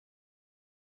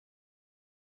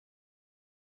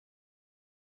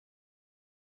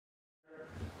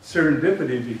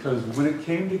serendipity because when it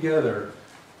came together,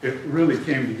 it really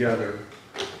came together.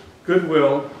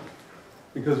 Goodwill,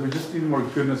 because we just need more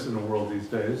goodness in the world these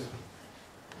days.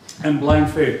 And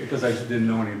blind faith, because I just didn't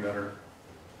know any better.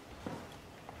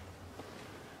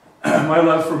 My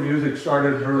love for music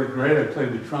started really great. I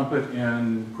played the trumpet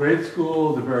in grade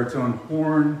school, the baritone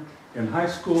horn in high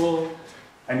school.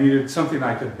 I needed something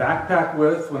I could backpack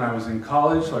with when I was in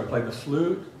college, so I played the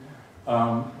flute.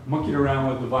 Monkeyed around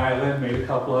with the violin, made a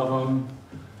couple of them.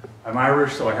 I'm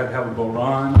Irish, so I had to have a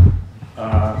bodhrán.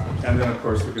 And then, of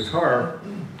course, the guitar.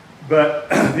 But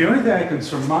the only thing I can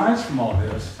surmise from all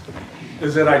this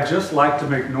is that I just like to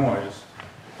make noise,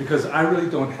 because I really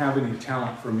don't have any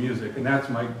talent for music, and that's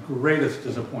my greatest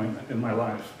disappointment in my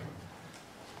life.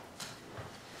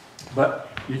 But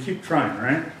you keep trying,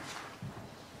 right?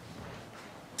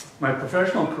 My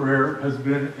professional career has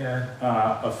been in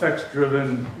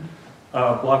effects-driven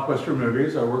blockbuster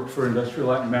movies. I worked for Industrial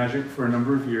Light and Magic for a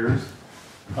number of years,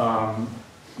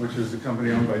 which is a company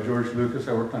owned by George Lucas.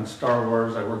 I worked on Star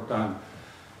Wars. I worked on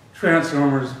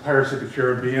Transformers, Pirates of the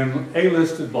Caribbean,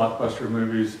 A-listed blockbuster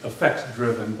movies,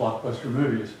 effects-driven blockbuster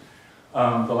movies.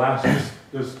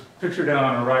 This picture down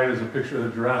on the right is a picture of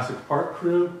the Jurassic Park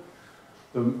crew,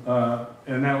 and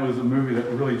that was a movie that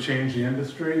really changed the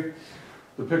industry.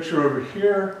 The picture over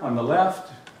here on the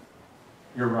left,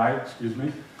 your right, excuse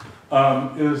me,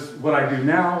 is what I do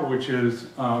now, which is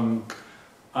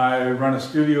I run a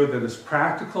studio that is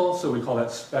practical, so we call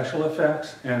that special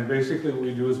effects, and basically what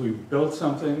we do is we build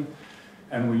something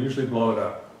and we usually blow it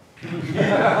up.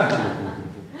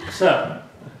 So,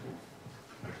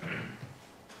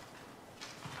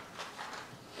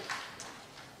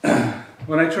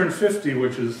 when I turned 50,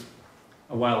 which is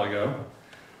a while ago,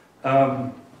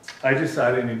 I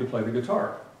decided I need to play the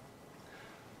guitar.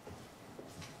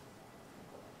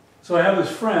 So I have this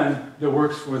friend that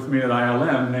works with me at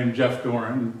ILM named Jeff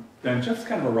Doran, and Jeff's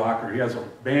kind of a rocker. He has a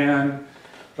band,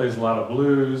 plays a lot of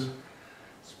blues.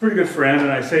 He's a pretty good friend,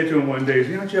 and I say to him one day,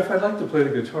 you know, Jeff, I'd like to play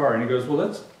the guitar. And he goes,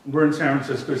 well, we're in San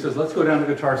Francisco. He says, let's go down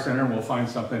to Guitar Center and we'll find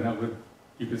something that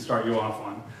you could start you off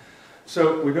on.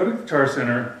 So we go to Guitar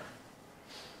Center,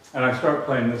 and I start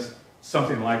playing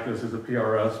something like this as a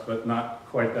PRS, but not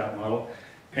quite that model.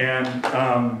 And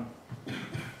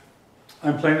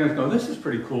I'm playing this, going, this is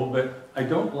pretty cool, but I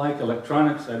don't like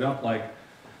electronics, I don't like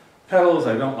pedals,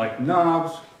 I don't like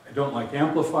knobs, I don't like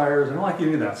amplifiers, I don't like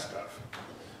any of that stuff.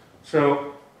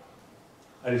 So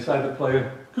I decided to play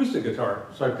acoustic guitar.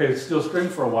 So I played steel string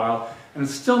for a while, and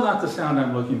it's still not the sound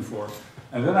I'm looking for.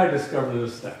 And then I discovered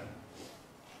this thing.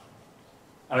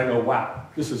 And I go, wow,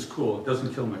 this is cool. It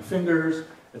doesn't kill my fingers,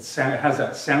 it has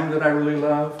that sound that I really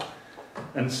love.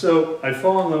 And so I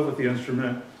fall in love with the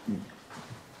instrument.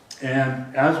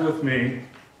 And as with me,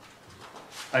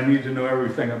 I need to know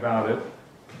everything about it.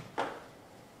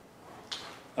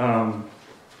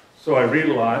 So I read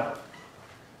a lot.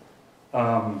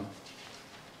 And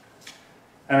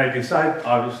I decide,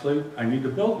 obviously, I need to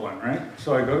build one, right?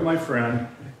 So I go to my friend,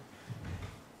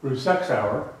 Bruce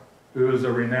Sexauer, who is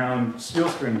a renowned steel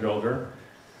string builder.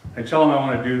 I tell him I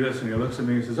want to do this, and he looks at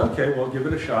me and says, okay, well, give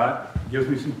it a shot. He gives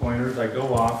me some pointers. I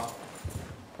go off.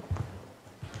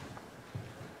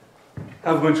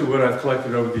 Have a bunch of wood I've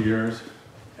collected over the years,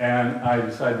 and I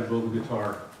decide to build a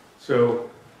guitar.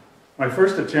 So my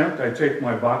first attempt, I take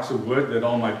my box of wood that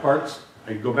all my parts,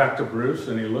 I go back to Bruce,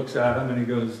 and he looks at them, and he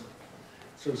goes,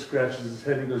 sort of scratches his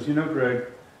head, and he goes, you know, Greg,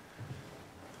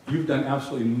 you've done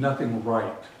absolutely nothing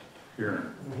right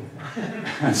here.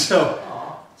 And so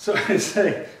I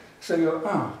say,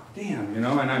 oh, damn, you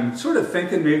know, and I'm sort of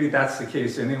thinking maybe that's the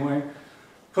case anyway.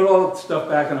 Put all the stuff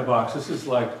back in a box. This is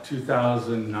like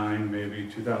 2009, maybe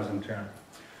 2010.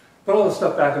 Put all the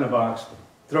stuff back in a box,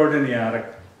 throw it in the attic,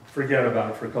 forget about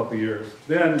it for a couple of years.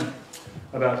 Then,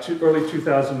 about early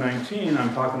 2019,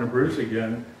 I'm talking to Bruce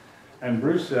again, and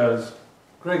Bruce says,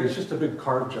 Greg, it's just a big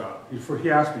carve job. He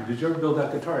asked me, did you ever build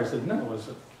that guitar? I said, no, it was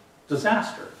a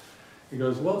disaster. He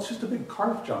goes, well, it's just a big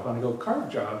carve job. And I go, carve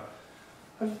job?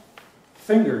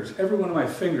 Fingers, every one of my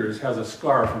fingers has a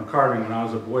scar from carving when I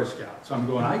was a Boy Scout. So I'm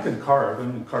going, I can carve, and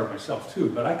I can carve myself too,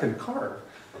 but I can carve.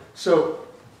 So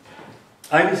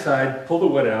I decide, pull the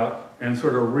wood out, and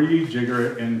sort of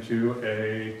rejigger it into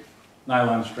a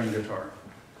nylon string guitar.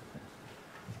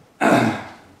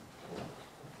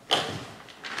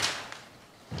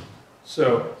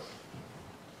 So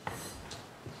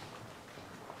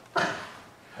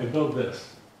I built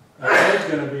this. It's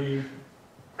going to be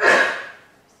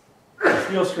a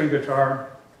steel string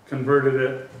guitar, converted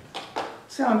it,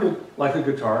 sounded like a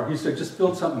guitar. He said, just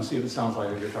build something and see if it sounds like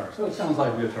a guitar. So it sounds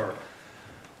like a guitar.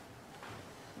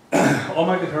 All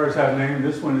my guitars have names.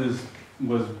 This one is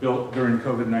was built during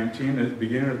COVID-19, at the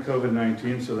beginning of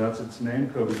COVID-19, so that's its name,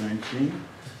 COVID-19.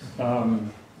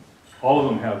 All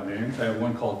of them have names. I have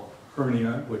one called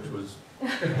Hernia, which was,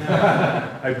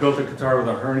 I built a guitar with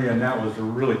a hernia, and that was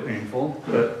really painful,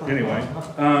 but anyway.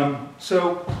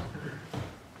 So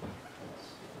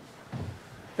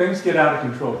things get out of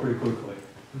control pretty quickly.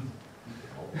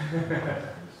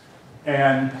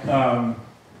 And I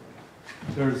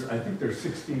think there's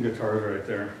 16 guitars right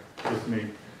there with me.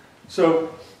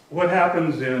 So what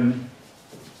happens in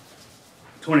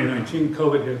 2019,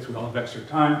 COVID hits, we all have extra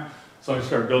time. So I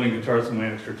start building guitars in my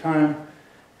extra time.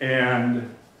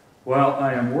 And while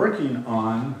I am working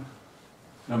on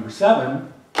number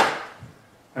 7,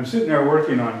 I'm sitting there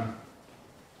working on,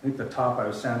 I think the top, I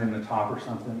was sanding the top or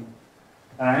something.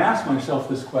 And I asked myself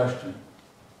this question.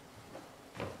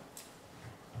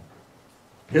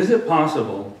 Is it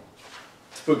possible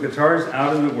to put guitars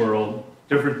out in the world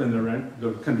different than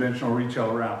the conventional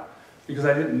retail route? Because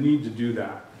I didn't need to do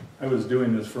that. I was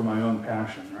doing this for my own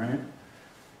passion, right?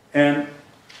 And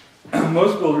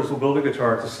most builders will build a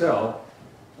guitar to sell.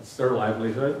 That's their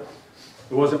livelihood.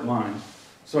 It wasn't mine.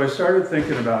 So I started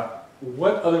thinking about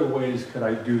what other ways could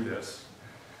I do this?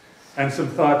 And some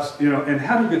thoughts, and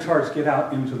how do guitars get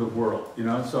out into the world?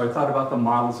 So I thought about the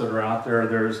models that are out there.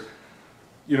 There's,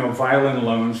 violin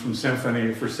loans from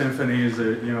Symphony. For symphonies,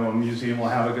 a museum will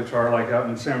have a guitar like out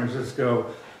in San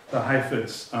Francisco. The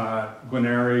Heifetz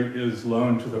Guarneri is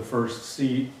loaned to the first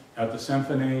seat at the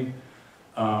Symphony.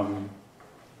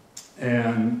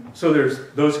 And so there's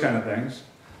those kind of things.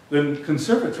 Then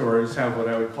conservatories have what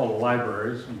I would call the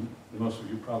libraries, and most of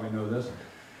you probably know this.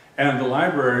 And the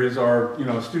libraries are,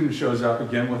 a student shows up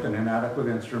again with an inadequate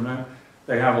instrument.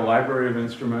 They have a library of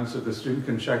instruments that the student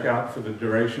can check out for the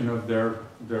duration of their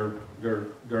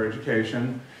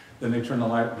education. Then they turn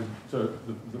the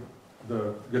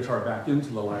guitar back into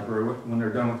the library when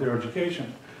they're done with their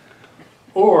education.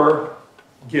 Or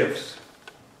gifts.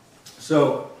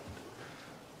 So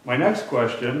my next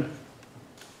question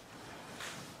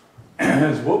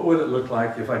is, what would it look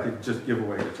like if I could just give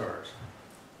away guitars?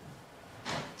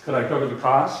 Could I cover the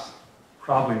costs?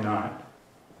 Probably not.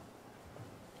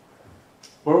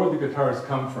 Where would the guitars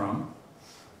come from?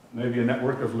 Maybe a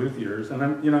network of luthiers. And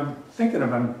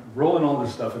I'm rolling all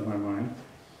this stuff in my mind.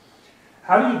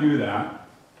 How do you do that?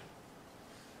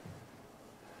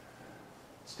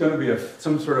 It's going to be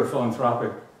some sort of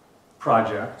philanthropic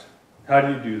project. How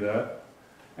do you do that?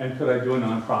 And could I do a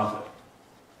nonprofit?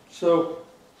 So,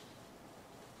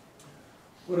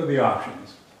 what are the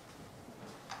options?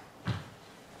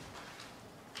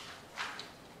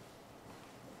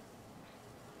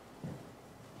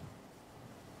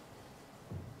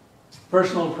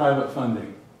 Personal private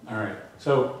funding. All right,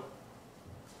 so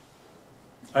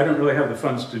I don't really have the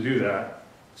funds to do that,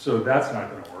 so that's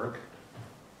not going to work.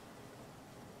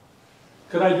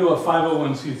 Could I do a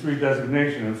 501c3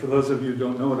 designation? And for those of you who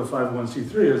don't know what a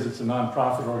 501c3 is, it's a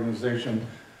nonprofit organization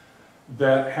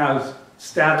that has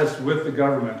status with the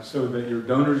government so that your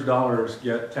donors' dollars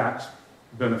get tax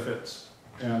benefits.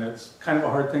 And it's kind of a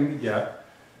hard thing to get.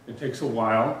 It takes a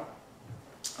while.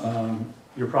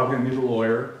 You're probably going to need a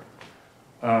lawyer.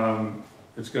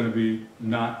 It's going to be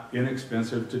not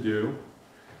inexpensive to do.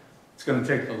 It's going to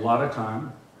take a lot of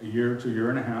time, a year to a year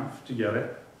and a half to get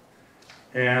it.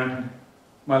 And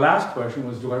my last question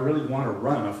was, do I really want to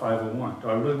run a 501? Do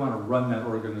I really want to run that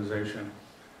organization?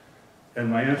 And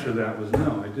my answer to that was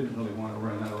no, I didn't really want to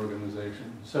run that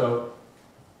organization. So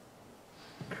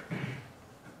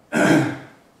then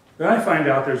I find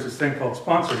out there's this thing called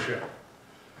sponsorship.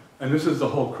 And this is the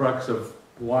whole crux of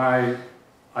why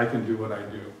I can do what I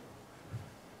do.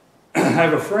 I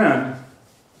have a friend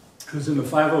who's in the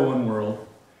 501 world,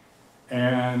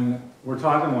 and we're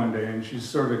talking one day, and she's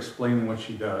sort of explaining what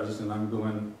she does, and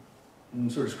I'm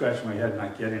sort of scratching my head,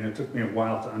 not getting it. It took me a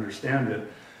while to understand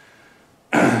it.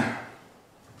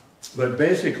 But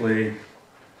basically,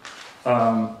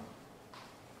 a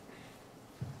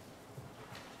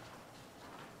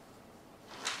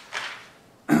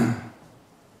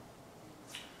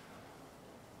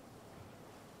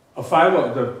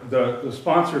 501, the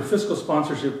fiscal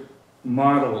sponsorship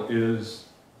model is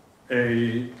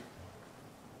a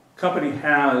company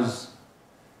has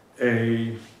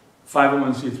a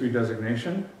 501c3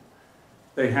 designation.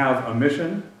 They have a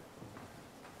mission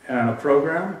and a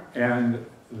program, and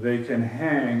they can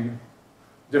hang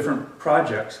different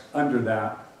projects under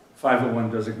that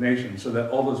 501 designation so that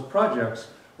all those projects,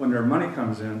 when their money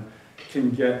comes in,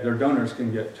 their donors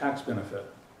can get tax benefit.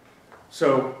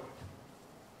 So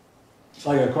it's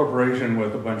like a corporation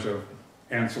with a bunch of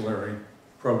ancillary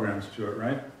programs to it,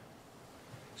 right?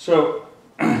 So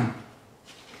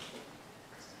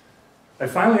I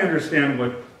finally understand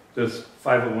what this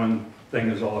 501 thing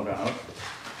is all about.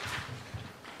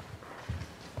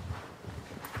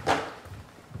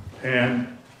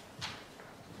 And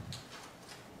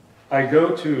I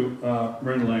go to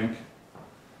MarinLink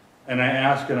and I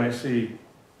ask and I see,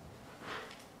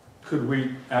 could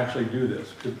we actually do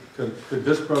this? Could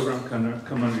this program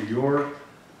come under your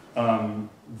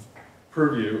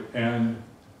purview? And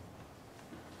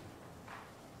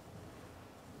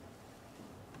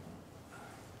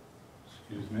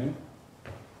excuse me.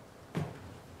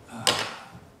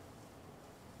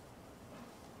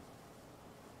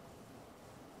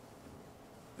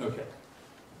 Okay.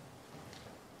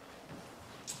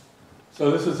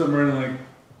 So this is a MarinLink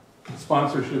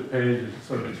sponsorship page. It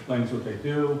sort of explains what they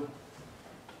do.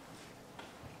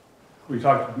 We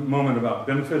talked a moment about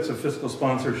benefits of fiscal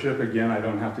sponsorship. Again, I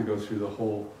don't have to go through the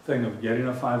whole thing of getting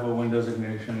a 501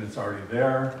 designation. It's already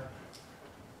there.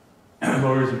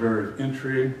 Lowers the barrier of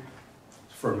entry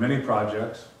for many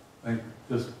projects. I think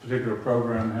this particular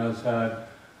program has had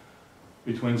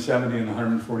between 70 and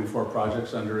 144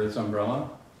 projects under its umbrella.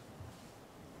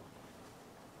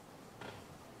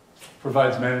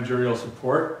 Provides managerial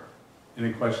support.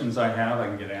 Any questions I have, I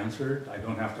can get answered. I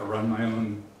don't have to run my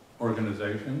own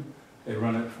organization. They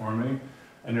run it for me.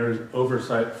 And there's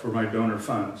oversight for my donor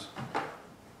funds.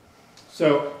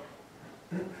 So,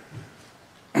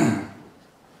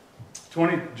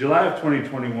 July of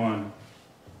 2021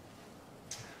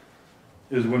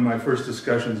 is when my first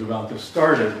discussions about this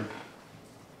started.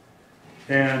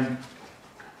 And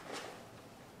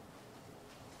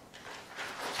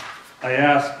I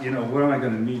asked, what am I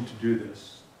going to need to do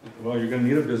this? Well, you're going to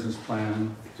need a business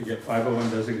plan to get 501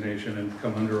 designation and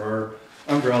come under our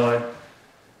umbrella.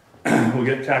 We'll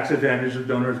get tax advantage of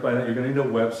donors by that. You're going to need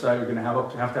a website. You're going to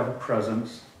have to have a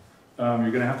presence. You're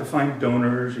going to have to find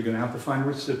donors. You're going to have to find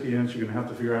recipients. You're going to have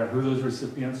to figure out who those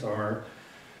recipients are.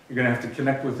 You're going to have to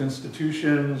connect with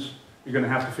institutions. You're going to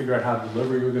have to figure out how to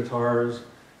deliver your guitars.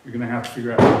 You're going to have to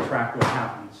figure out how to track what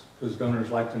happens, because donors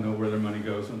like to know where their money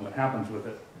goes and what happens with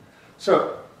it.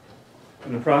 So,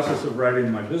 in the process of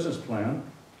writing my business plan,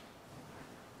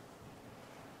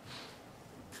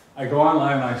 I go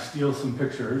online and I steal some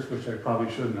pictures, which I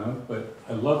probably shouldn't have, but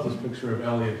I love this picture of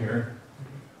Elliot here,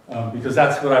 because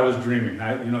that's what I was dreaming.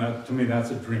 To me, that's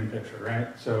a dream picture, right?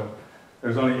 So,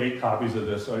 there's only 8 copies of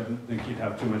this, so I didn't think he'd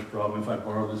have too much problem if I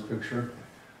borrowed this picture.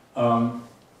 And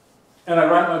I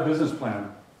write my business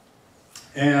plan.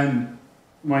 And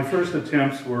my first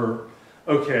attempts were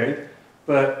okay,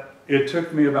 but it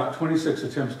took me about 26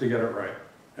 attempts to get it right.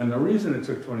 And the reason it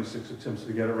took 26 attempts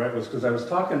to get it right was because I was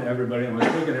talking to everybody and I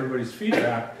was taking everybody's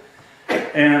feedback.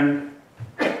 And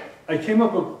I came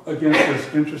up against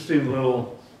this interesting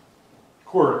little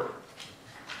quirk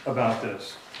about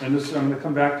this. And this, I'm going to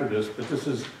come back to this, but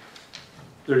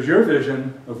there's your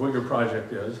vision of what your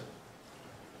project is.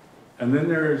 And then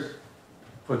there's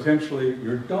potentially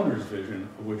your donor's vision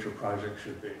of what your project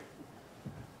should be.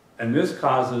 And this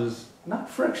causes, not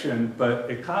friction,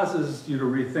 but it causes you to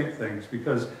rethink things,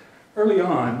 because early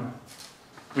on,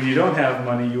 when you don't have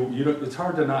money, it's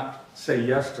hard to not say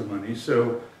yes to money.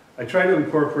 So I try to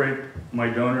incorporate all my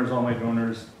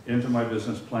donors, into my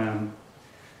business plan.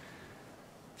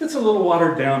 It's a little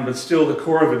watered down, but still the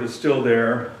core of it is still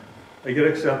there. I get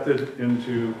accepted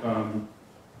into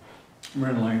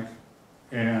MarinLink,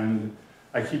 and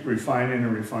I keep refining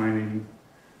and refining.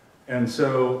 And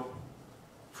so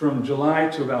from July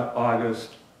to about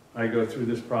August, I go through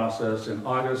this process. In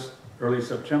August, early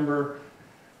September,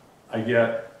 I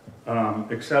get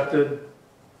accepted,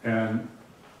 and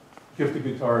Gifted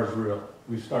Guitar is real.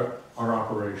 We start our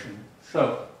operation.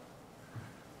 So,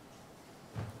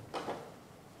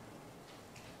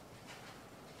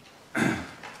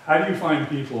 how do you find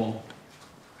people,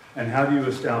 and how do you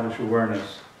establish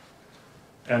awareness?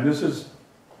 And this is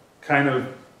kind of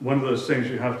one of those things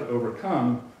you have to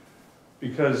overcome,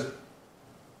 because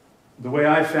the way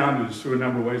I found it is through a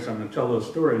number of ways. I'm going to tell those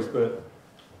stories, but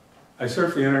I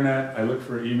surf the internet, I look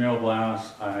for email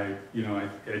blasts, I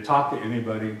talk to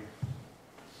anybody,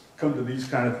 come to these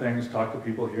kind of things, talk to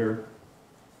people here.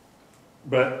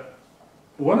 But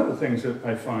one of the things that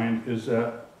I find is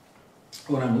that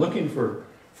when I'm looking for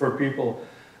people,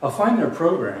 I'll find their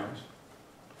programs.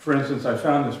 For instance, I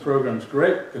found this program, it's a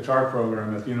great guitar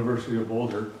program at the University of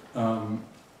Boulder,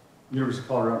 University of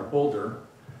Colorado Boulder,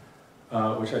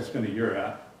 which I spent a year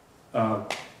at.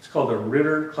 It's called the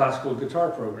Ritter Classical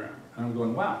Guitar Program. And I'm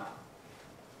going, wow,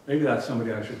 maybe that's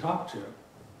somebody I should talk to.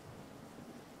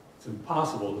 It's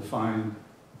impossible to find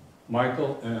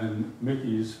Michael and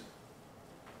Mickey's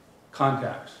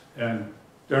contacts. And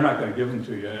they're not going to give them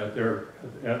to you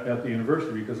at the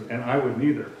university, because, and I wouldn't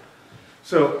either.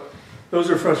 So those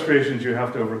are frustrations you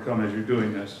have to overcome as you're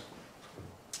doing this.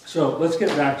 So let's get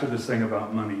back to this thing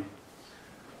about money.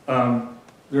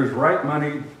 There's right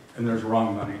money and there's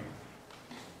wrong money.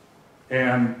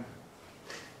 And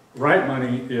right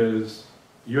money is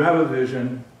you have a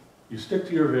vision, you stick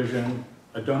to your vision,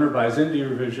 a donor buys into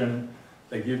your vision,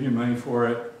 they give you money for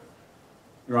it,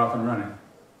 you're off and running.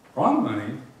 Wrong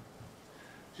money,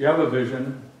 you have a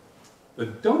vision, the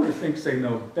donor thinks they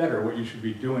know better what you should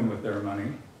be doing with their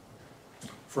money.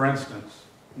 For instance,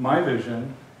 my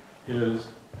vision is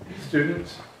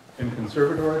students in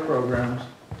conservatory programs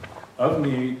of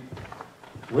need,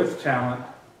 with talent,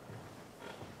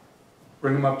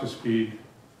 bring them up to speed,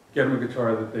 get them a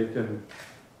guitar that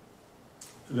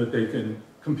they can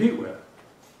compete with.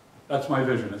 That's my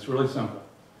vision. It's really simple.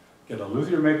 Get a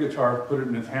luthier-made guitar, put it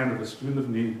in the hand of a student of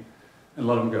need, and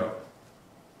let them go.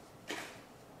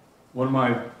 One of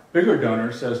my bigger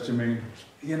donors says to me,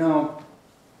 you know,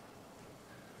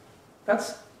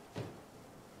 that's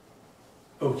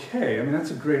okay. I mean,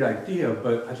 that's a great idea,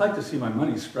 but I'd like to see my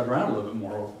money spread around a little bit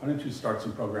more. Why don't you start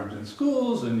some programs in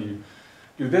schools, and you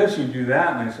do this, you do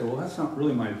that? And I said, well, that's not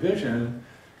really my vision.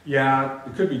 Yeah,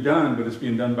 it could be done, but it's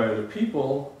being done by other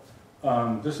people.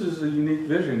 This is a unique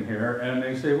vision here. And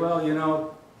they say, well, you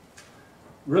know,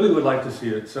 really would like to see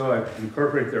it. So I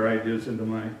incorporate their ideas into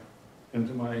my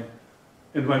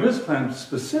business plan,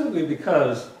 specifically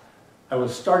because I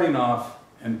was starting off,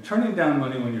 and turning down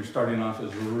money when you're starting off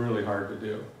is really hard to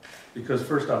do, because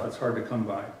first off, it's hard to come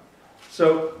by.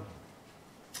 So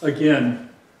again,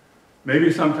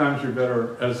 maybe sometimes you're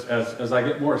better, as I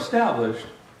get more established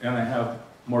and I have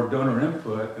more donor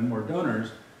input and more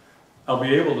donors, I'll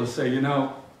be able to say, you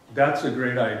know, that's a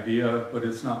great idea, but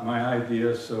it's not my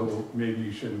idea, so maybe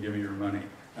you shouldn't give me your money.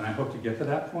 And I hope to get to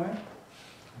that point.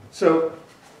 So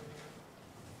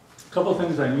a couple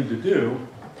things I need to do: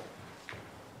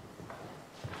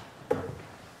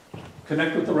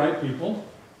 connect with the right people,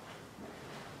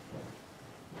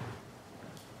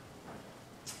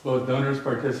 both donors,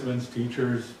 participants,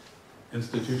 teachers,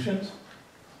 institutions.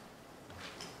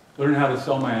 Learn how to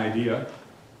sell my idea.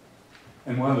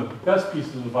 And one of the best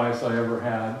pieces of advice I ever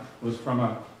had was from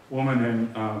a woman in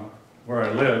where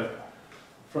I live,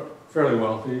 fairly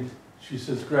wealthy. She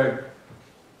says, Greg,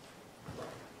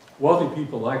 wealthy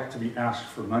people like to be asked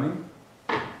for money,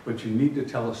 but you need to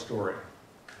tell a story.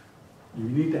 You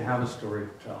need to have a story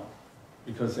to tell,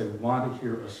 because they want to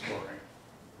hear a story.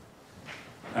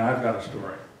 And I've got a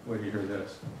story. Wait till you hear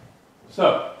this.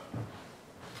 So,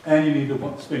 and you need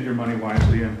to spend your money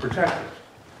wisely and protect it.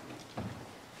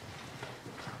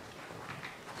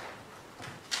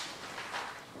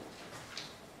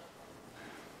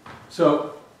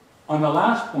 So, on the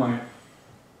last point,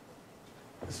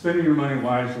 spending your money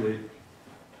wisely,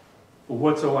 well,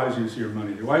 what's a wise use of your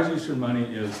money? The wise use of your money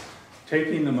is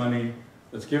taking the money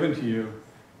that's given to you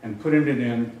and putting it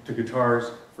into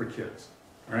guitars for kids,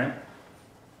 all right?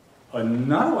 A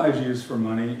not wise use for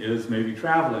money is maybe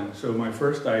traveling. So my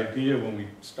first idea when we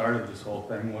started this whole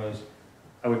thing was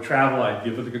I would travel, I'd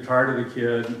give the guitar to the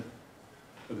kid,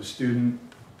 or the student,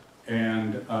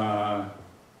 and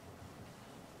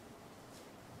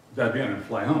that'd be on and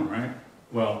fly home, right?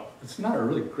 Well, it's not a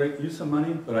really great use of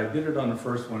money, but I did it on the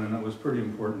first one, and that was pretty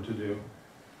important to do.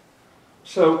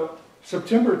 So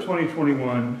September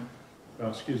 2021,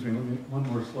 excuse me, let me one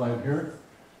more slide here.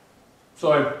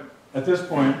 So at this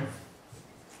point,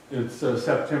 it's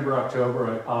September,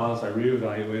 October, I pause, I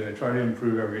reevaluate, I try to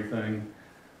improve everything.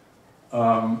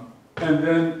 And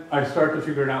then I start to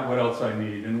figure out what else I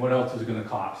need and what else is going to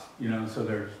cost. You know, so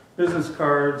there's business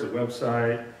cards, a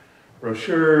website,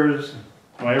 brochures.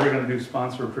 Am I ever going to do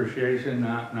sponsor appreciation?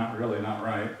 Not really, not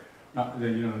right.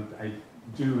 You know, I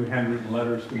do handwritten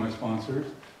letters to my sponsors.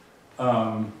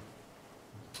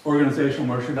 Organizational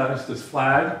merchandise. This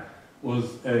flag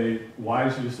was a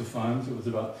wise use of funds. It was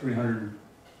about $340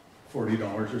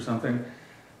 or something.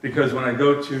 Because when I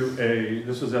go to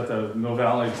this was at the Mill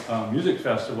Valley Music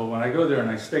Festival, when I go there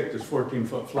and I stake this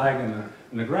 14-foot flag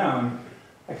in the ground,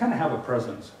 I kind of have a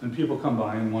presence, and people come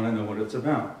by and want to know what it's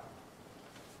about.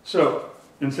 So,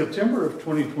 in September of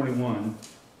 2021,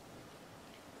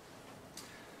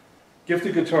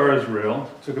 Gifted Guitar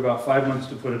Israel took about 5 months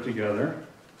to put it together.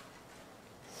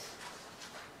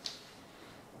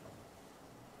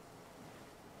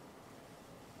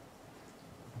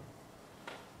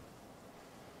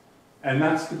 And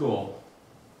that's the goal,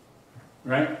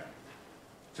 right?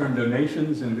 Turn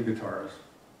donations into guitars,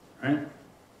 right?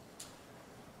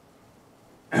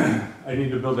 I need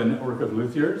to build a network of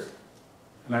luthiers,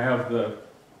 and I have the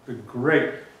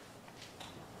great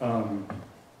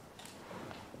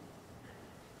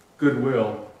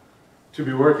goodwill to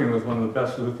be working with one of the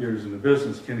best luthiers in the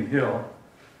business, Kenny Hill.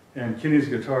 And Kenny's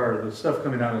guitar, the stuff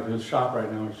coming out of his shop right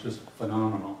now is just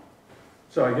phenomenal.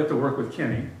 So I get to work with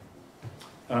Kenny.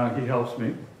 He helps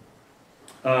me.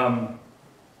 I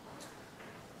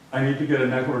need to get a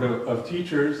network of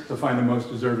teachers to find the most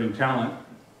deserving talent.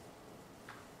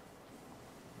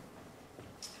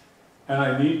 And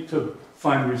I need to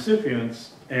find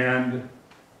recipients, and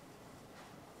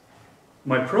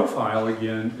my profile,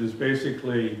 again, is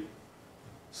basically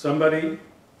somebody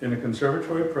in a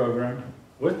conservatory program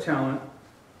with talent,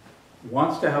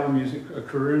 wants to have a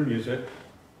career in music,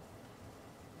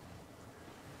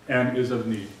 and is of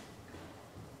need.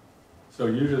 So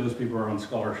usually those people are on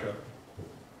scholarship.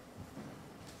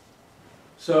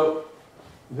 So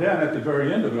then at the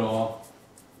very end of it all,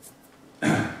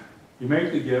 you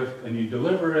make the gift and you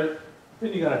deliver it,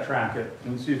 then you got to track it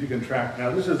and see if you can track it.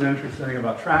 Now this is the interesting thing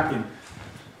about tracking.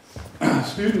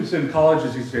 Students in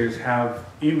colleges these days have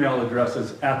email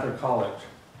addresses at their college.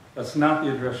 That's not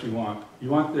the address you want. You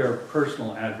want their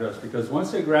personal address, because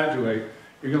once they graduate,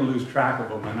 you're going to lose track of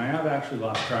them. And I have actually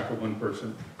lost track of one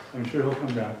person. I'm sure he'll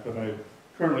come back, but I've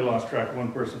currently lost track of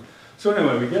one person. So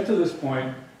anyway, we get to this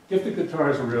point, gifted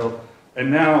guitars are real, and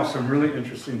now some really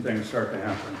interesting things start to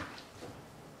happen.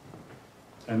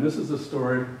 And this is the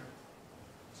story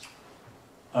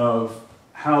of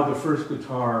how the first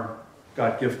guitar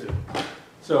got gifted.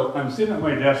 So I'm sitting at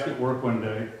my desk at work one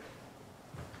day,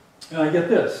 and I get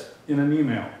this in an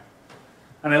email.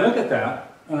 And I look at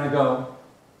that, and I go,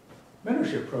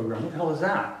 mentorship program, what the hell is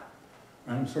that?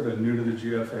 I'm sort of new to the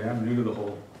GFA, I'm new to the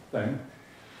whole thing.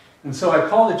 And so I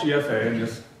call the GFA, and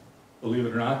just, believe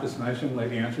it or not, this nice young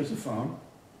lady answers the phone.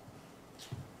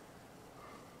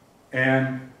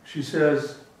 And she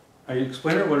says, I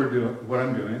explain her what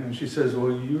I'm doing, and she says,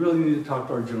 well, you really need to talk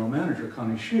to our general manager,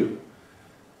 Connie Shue.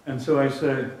 And so I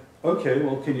said, okay,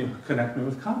 well, can you connect me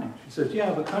with Connie? She says,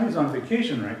 yeah, but Connie's on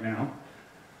vacation right now.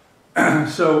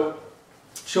 So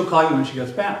she'll call you when she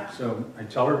gets back. So I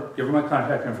tell her, give her my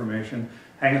contact information,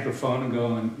 hang up the phone and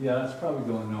go, and yeah, that's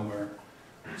probably going nowhere.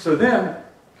 So then,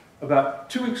 about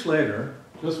 2 weeks later,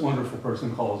 this wonderful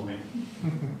person calls me.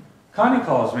 Connie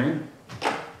calls me.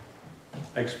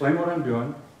 I explain what I'm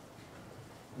doing.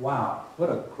 Wow, what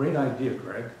a great idea,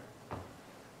 Greg.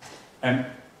 And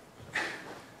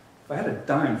if I had a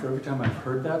dime for every time I've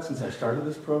heard that since I started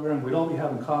this program, we'd all be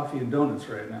having coffee and donuts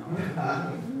right now.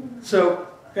 So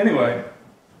anyway,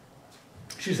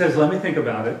 she says, let me think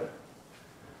about it.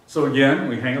 So again,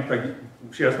 we hang up,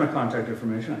 she has my contact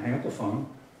information, I hang up the phone,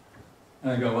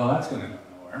 and I go, well, that's going to go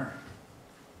nowhere.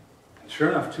 And sure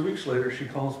enough, 2 weeks later, she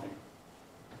calls me.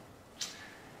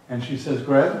 And she says,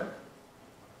 Greg,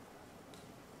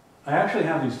 I actually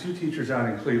have these 2 teachers out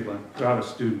in Cleveland who have a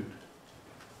student,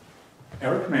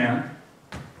 Eric Mann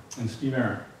and Steve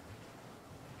Aaron.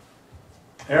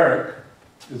 Eric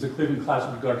is the Cleveland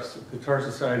Classical Guitar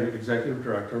Society Executive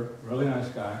Director, really nice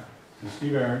guy, and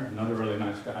Steve Aaron, another really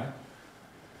nice guy.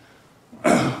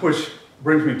 Which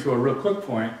brings me to a real quick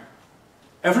point.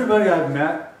 Everybody I've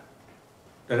met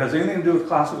that has anything to do with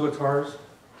classical guitars,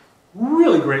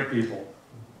 really great people.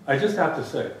 I just have to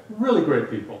say, really great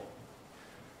people.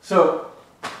 So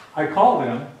I call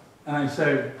them and I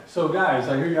say, so guys,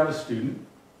 I hear you have a student.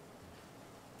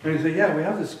 And they say, yeah, we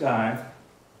have this guy,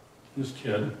 this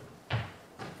kid,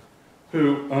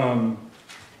 who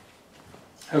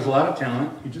has a lot of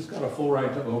talent. He just got a full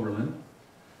ride to Oberlin.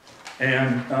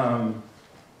 And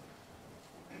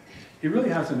he really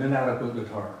has an inadequate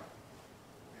guitar.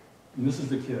 And this is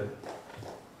the kid.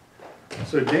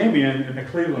 So Damien in the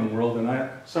Cleveland world, and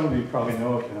some of you probably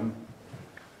know of him,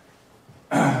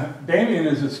 Damien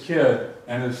is this kid,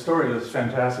 and his story is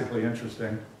fantastically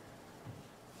interesting.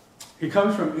 He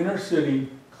comes from inner city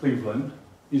Cleveland.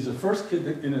 He's the first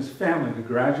kid in his family to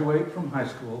graduate from high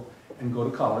school and go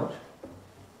to college.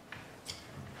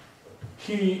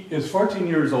 He is 14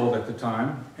 years old at the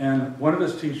time, and one of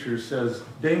his teachers says,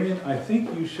 Damien, I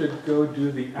think you should go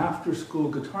do the after-school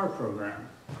guitar program.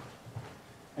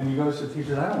 And he goes to the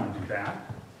teacher, I don't want to do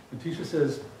that. The teacher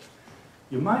says,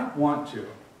 you might want to.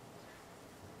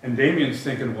 And Damien's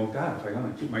thinking, well, God, if I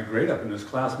want to keep my grade up in this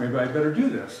class, maybe I better do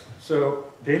this.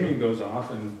 So Damien goes off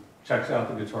and checks out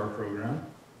the guitar program,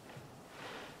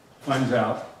 finds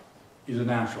out he's a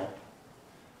natural.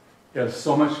 He has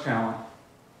so much talent.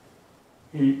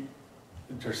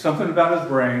 There's something about his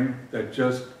brain that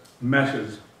just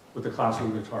meshes with the classical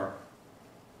guitar.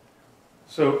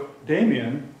 So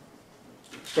Damien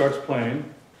starts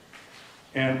playing,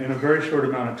 and in a very short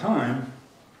amount of time,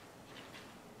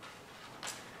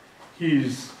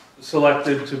 he's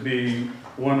selected to be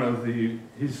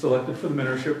he's selected for the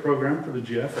mentorship program for the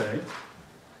GFA.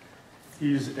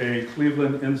 He's a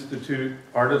Cleveland Institute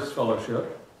Artist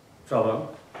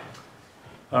Fellow.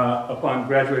 Upon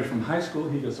graduation from high school,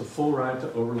 he gets a full ride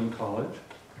to Oberlin College.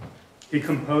 He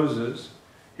composes.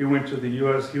 He went with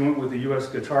the U.S.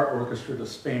 Guitar Orchestra to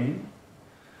Spain.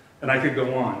 And I could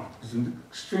go on. He's an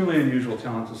extremely unusual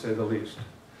talent, to say the least.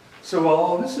 So while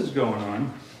all this is going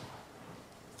on,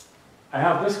 I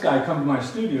have this guy come to my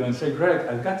studio and say, Greg,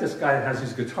 I've got this guy that has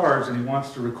these guitars and he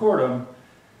wants to record them.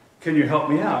 Can you help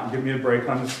me out and give me a break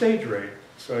on the stage rate?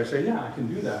 So I say, yeah, I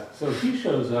can do that. So he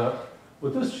shows up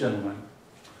with this gentleman.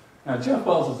 Now, Jeff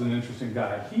Wells is an interesting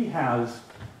guy. He has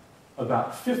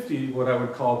about 50 what I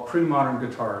would call pre-modern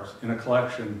guitars in a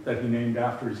collection that he named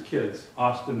after his kids,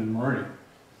 Austin and Maloney.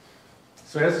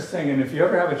 So he has this thing, and if you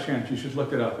ever have a chance, you should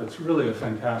look it up. It's really a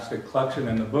fantastic collection,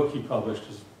 and the book he published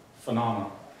is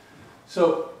phenomenal.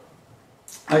 So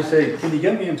I say, can you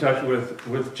get me in touch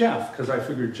with Jeff? Because I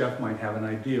figured Jeff might have an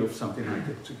idea of something that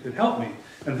could help me.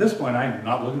 And at this point, I'm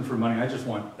not looking for money. I just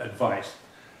want advice.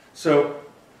 So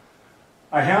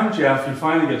I hound Jeff. He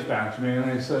finally gets back to me, and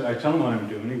I tell him what I'm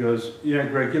doing. He goes, yeah,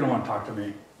 Greg, you don't want to talk to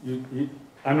me.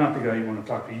 I'm not the guy you want to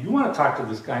talk to. You want to talk to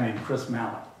this guy named Chris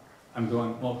Maloney. I'm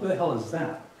going, well, who the hell is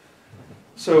that?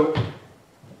 So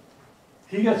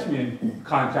he gets me in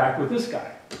contact with this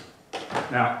guy.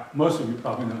 Now, most of you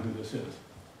probably know who this is.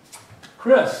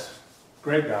 Chris,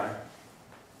 great guy.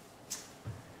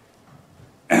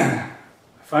 I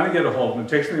finally get a hold of him. It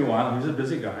takes me a while. He's a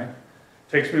busy guy. It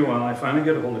takes me a while. I finally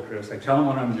get a hold of Chris. I tell him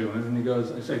what I'm doing. And he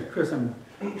goes, I say, Chris, I'm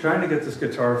trying to get this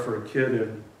guitar for a kid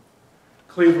in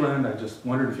Cleveland. I just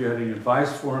wondered if you had any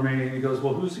advice for me. And he goes,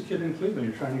 well, who's the kid in Cleveland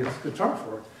you're trying to get this guitar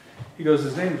for? He goes,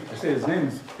 his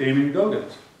name's Damien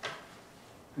Goggins.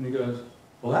 And he goes,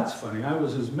 well, that's funny. I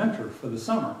was his mentor for the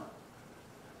summer.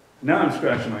 Now I'm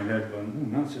scratching my head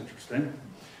going, that's interesting.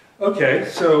 Okay,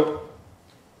 so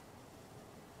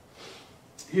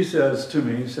he says to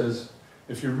me,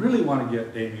 if you really want to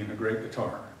get Damien a great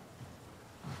guitar,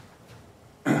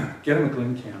 get him a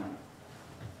Glen Cannon.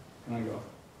 And I go,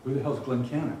 who the hell's Glen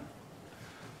Cannon?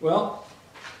 Well,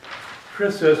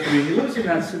 Chris says to me, he lives in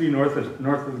that city north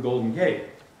of the Golden Gate.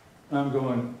 And I'm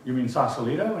going, you mean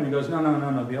Sausalito? And he goes, no,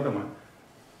 the other one.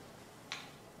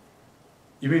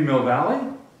 You mean Mill Valley?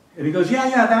 And he goes, yeah,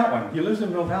 that one. He lives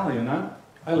in Mill Valley, and I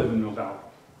live in Mill Valley.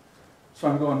 So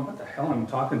I'm going, what the hell? I'm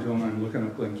talking to him, and I'm looking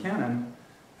at Glen Cannon,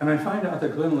 and I find out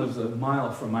that Glen lives a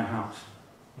mile from my house.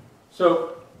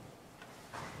 So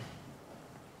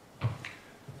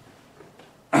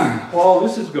while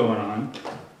this is going on,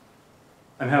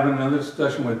 I'm having another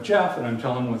discussion with Jeff, and I'm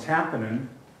telling him what's happening,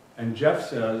 and Jeff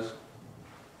says,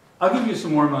 I'll give you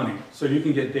some more money so you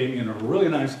can get Damien a really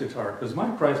nice guitar, because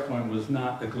my price point was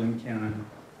not a Glen Cannon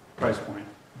price point.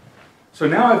 So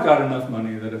now I've got enough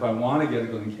money that if I want to get a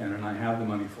Glen Cannon, I have the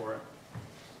money for it.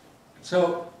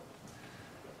 So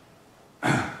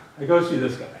I go see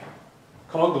this guy.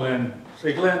 Call Glenn,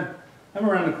 say, Glenn, I'm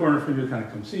around the corner from you, can I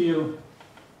come see you?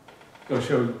 Go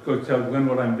tell Glenn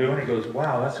what I'm doing. He goes,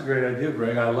 wow, that's a great idea,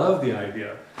 Greg. I love the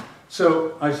idea.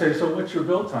 So I say, so what's your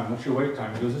build time? What's your wait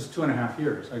time? He goes, it's 2.5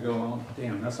 years. I go, well,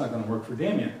 damn, that's not going to work for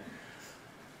Damien.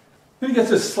 Then he gets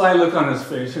this sly look on his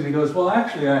face, and he goes, well,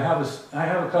 actually, I have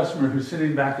a customer who's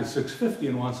sitting back at 650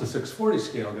 and wants a 640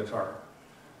 scale guitar.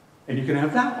 And you can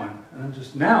have that one.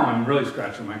 And now I'm really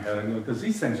scratching my head, because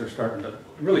these things are starting to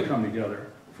really come together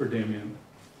for Damien.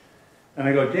 And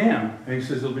I go, damn. And he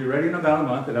says, it'll be ready in about a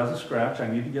month. It has a scratch. I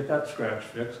need to get that scratch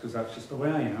fixed, because that's just the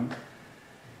way I am.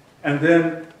 And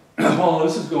then, while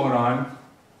this is going on,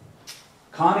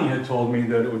 Connie had told me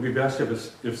that it would be best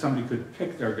if somebody could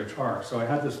pick their guitar. So I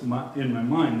had this in my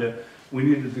mind that we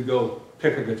needed to go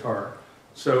pick a guitar.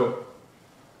 So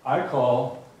I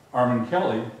call Armin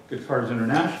Kelly, Guitars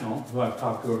International, who I've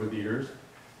talked to over the years,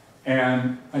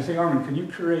 and I say, Armin, can you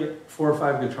create 4 or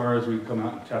 5 guitars? We can come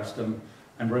out and test them.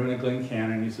 I'm bringing a Glen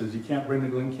Cannon. He says, you can't bring the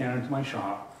Glen Cannon to my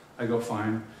shop. I go,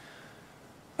 fine.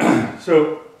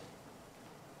 So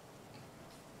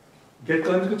get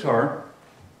Glen's guitar.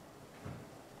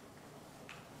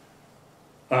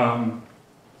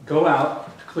 Go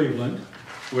out to Cleveland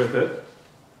with it,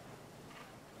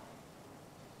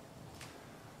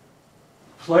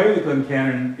 play the Glen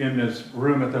Cannon in this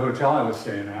room at the hotel I was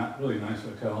staying at, really nice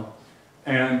hotel,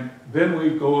 and then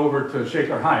we go over to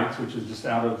Shaker Heights, which is just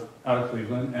out of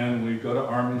Cleveland, and we go to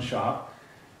Armin's shop,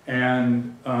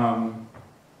 and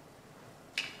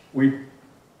we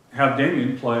have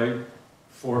Damien play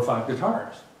 4 or 5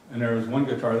 guitars, and there was one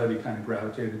guitar that he kind of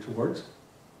gravitated towards.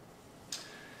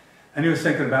 And he was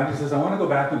thinking about it. He says, I want to go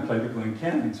back and play the Glen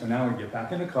Canyon. So now we get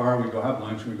back in the car, we go have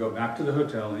lunch, and we go back to the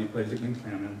hotel, and he plays the Glen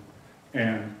Canyon.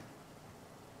 And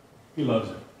he loves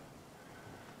it.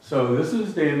 So this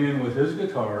is Damien with his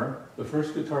guitar, the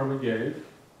first guitar we gave.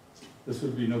 This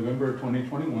would be November of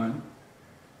 2021.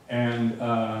 And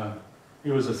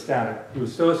he was ecstatic. He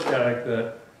was so ecstatic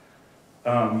that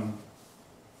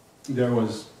there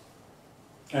was,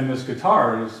 and this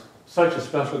guitar is such a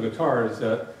special guitar, is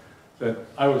that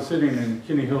I was sitting in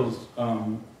Kenny Hill's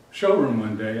showroom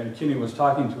one day, and Kenny was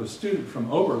talking to a student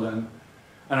from Oberlin,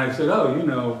 and I said, oh, you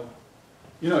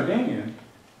know Damien?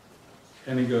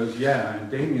 And he goes, yeah,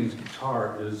 and Damien's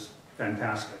guitar is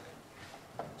fantastic.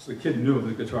 So the kid knew of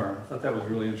the guitar. I thought that was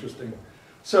really interesting.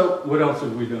 So what else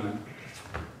have we done?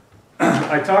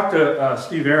 I talked to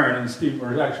Steve Aaron, and Steve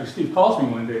calls me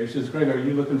one day. He says, Greg, are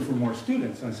you looking for more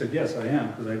students? And I said, yes, I am,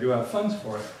 because I do have funds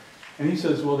for it. And he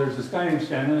says, well, there's this guy named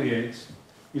Stanley Yates.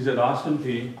 He's at Austin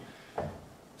Peay,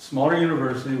 smaller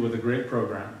university with a great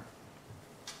program.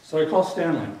 So I call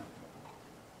Stanley.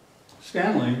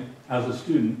 Stanley has a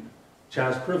student,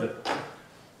 Chaz Privet.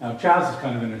 Now, Chaz is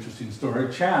kind of an interesting story.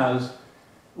 Chaz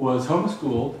was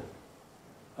homeschooled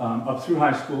up through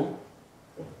high school,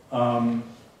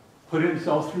 put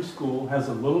himself through school, has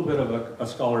a little bit of a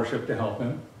scholarship to help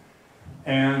him,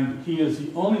 and he is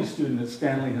the only student that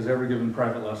Stanley has ever given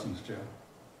private lessons to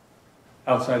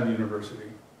outside the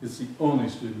university. It's the only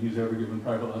student he's ever given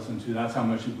private lessons to. That's how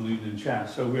much he believed in Chaz.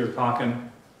 So we were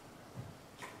talking,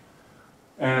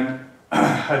 and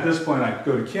at this point I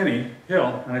go to Kenny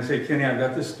Hill, and I say, Kenny, I've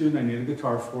got this student I need a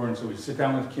guitar for, and so we sit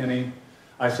down with Kenny.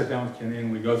 I sit down with Kenny,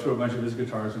 and we go through a bunch of his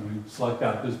guitars, and we select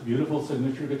out this beautiful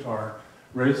signature guitar,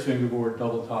 raised fingerboard,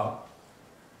 double top,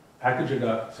 package it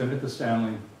up, send it to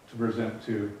Stanley to present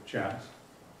to Chaz.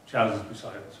 Chaz is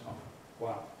beside himself.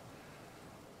 Wow.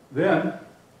 Then,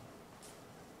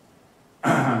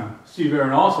 Steve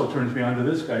Aaron also turns me on to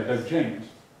this guy, Doug James.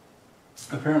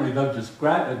 Apparently Doug just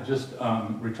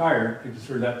retired, I just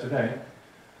heard that today.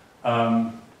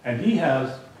 And he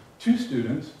has two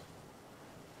students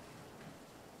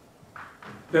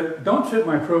that don't fit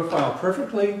my profile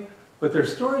perfectly, but their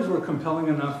stories were compelling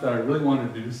enough that I really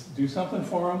wanted to do something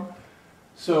for them.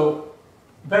 So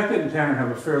Beckett and Tanner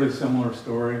have a fairly similar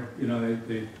story. You know,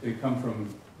 they come from,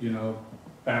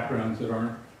 backgrounds that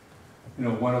aren't,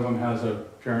 one of them has a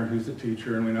parent who's a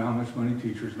teacher, and we know how much money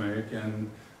teachers make,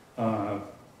 and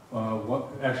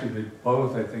actually they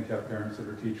both, I think, have parents that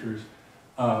are teachers.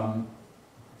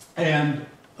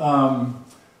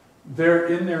 They're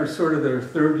in their sort of their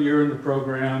third year in the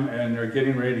program, and they're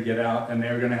getting ready to get out, and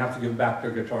they're going to have to give back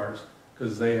their guitars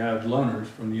because they had loaners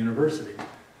from the university.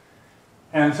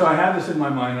 And so I had this in my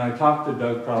mind, and I talked to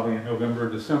Doug probably in November,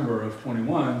 December of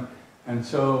 21, and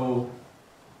so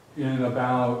in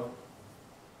about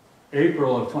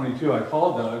April of 22, I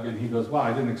called Doug, and he goes, wow,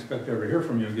 I didn't expect to ever hear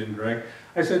from you again, Greg.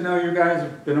 I said, no, you guys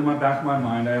have been in my back of my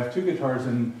mind. I have two guitars,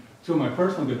 and two of my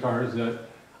personal guitars that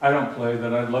I don't play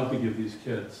that I'd love to give these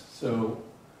kids. So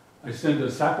I sent a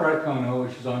Sakurai Kono,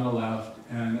 which is on the left,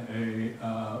 and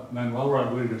a Manuel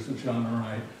Rodriguez, which is on the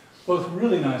right. Both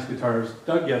really nice guitars.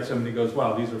 Doug gets them, and he goes,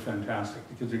 wow, these are fantastic.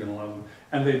 The kids are going to love them.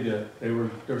 And they did. They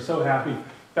were so happy.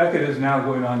 Beckett is now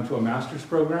going on to a master's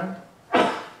program.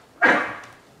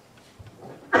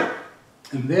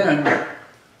 And then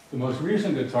the most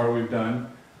recent guitar we've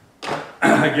done,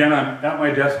 again, I'm at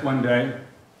my desk one day,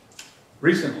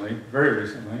 recently, very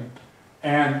recently,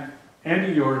 and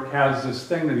Andy York has this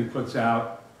thing that he puts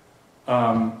out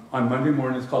on Monday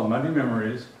morning. It's called Monday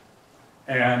Memories,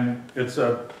 and it's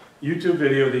a YouTube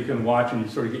video that you can watch, and you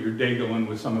sort of get your day going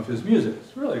with some of his music.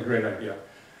 It's really a great idea.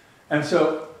 And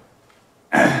so,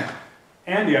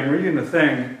 Andy, I'm reading the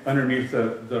thing underneath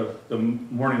the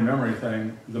morning memory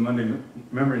thing, the Monday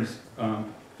Memories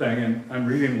thing, and I'm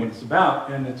reading what it's about,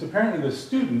 and it's apparently the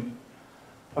student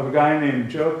of a guy named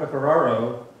Joe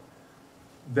Pecoraro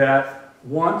that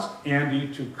wants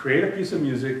Andy to create a piece of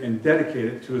music and dedicate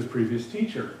it to his previous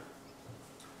teacher.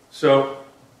 So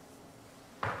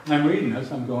I'm reading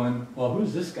this, I'm going, well,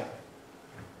 who's this guy?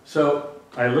 So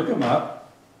I look him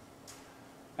up,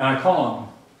 and I call him,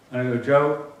 and I go,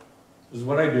 Joe, this is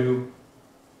what I do.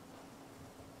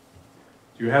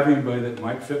 Do you have anybody that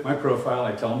might fit my profile?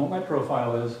 I tell him what my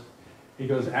profile is. He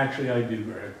goes, actually, I do,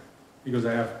 Greg. He goes,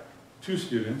 I have two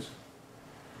students.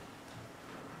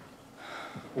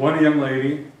 One young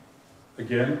lady,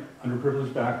 again,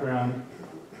 underprivileged background,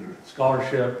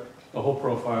 scholarship, the whole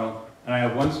profile. And I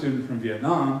have one student from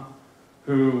Vietnam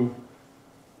who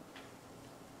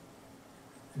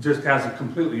just has a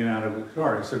completely inadequate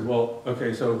guitar. I said, well,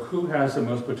 okay, so who has the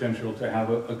most potential to have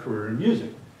a career in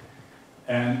music?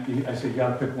 And I said, you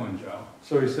gotta pick one, Joe.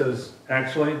 So he says,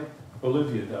 actually,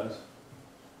 Olivia does.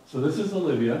 So this is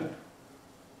Olivia.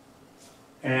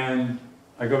 And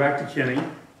I go back to Kenny.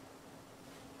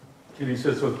 Kenny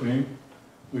sits with me.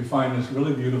 We find this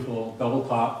really beautiful double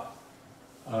top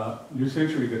New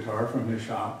Century guitar from his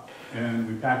shop. And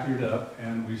we package it up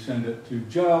and we send it to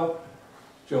Joe.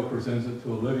 Joe presents it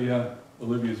to Olivia.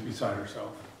 Olivia's beside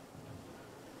herself.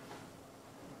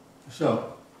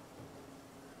 So,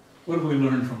 what have we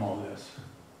learned from all this?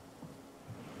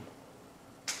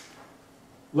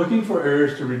 Looking for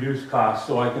areas to reduce costs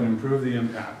so I can improve the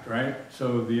impact, right?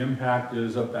 So the impact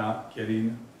is about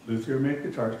getting luthier-made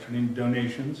guitars, turning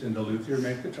donations into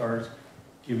luthier-made guitars,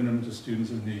 giving them to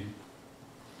students in need.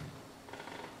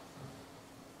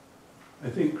 I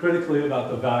think critically about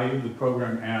the value the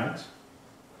program adds.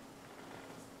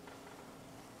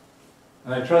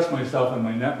 And I trust myself and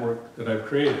my network that I've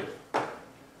created.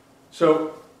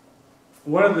 So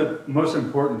one of the most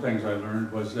important things I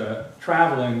learned was that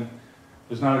traveling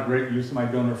is not a great use of my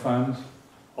donor funds,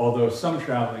 although some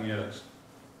traveling is.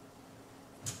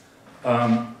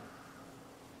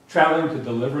 Traveling to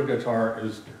deliver a guitar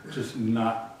is just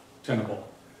not tenable.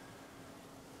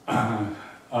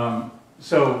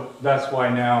 So that's why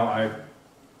now I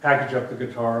package up the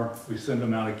guitar, we send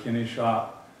them out of Kenny's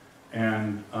shop,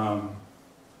 and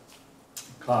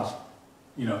cost,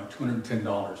 you know,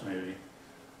 $210 maybe,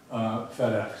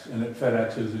 FedEx. And it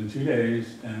FedExes in 2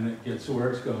 days, and it gets to where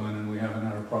it's going, and we haven't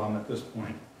had a problem at this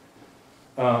point.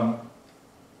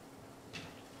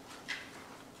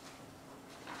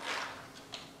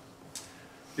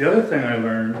 The other thing I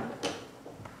learned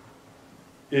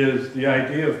is the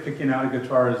idea of picking out a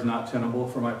guitar is not tenable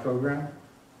for my program.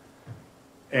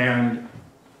 And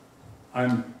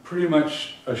I'm pretty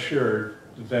much assured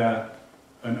that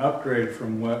an upgrade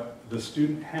from what the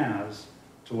student has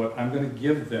to what I'm going to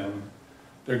give them,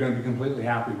 they're going to be completely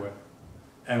happy with.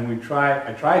 And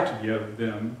I try to give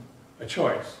them a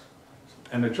choice.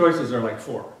 And the choices are like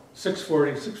 4.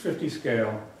 640, 650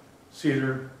 scale,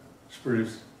 cedar,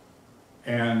 spruce,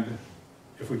 and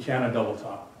if we can, a double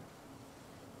top.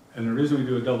 And the reason we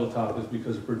do a double top is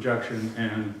because of projection,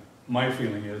 and my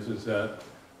feeling is that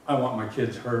I want my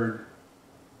kids heard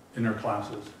in their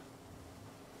classes.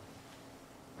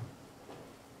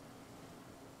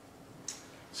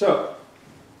 So,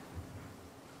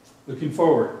 looking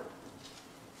forward.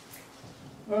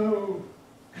 Oh,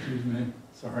 excuse me,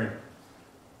 sorry.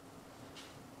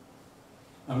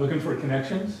 I'm looking for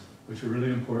connections, which are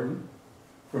really important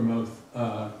for both,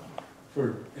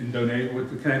 and donate. What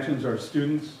the connections are: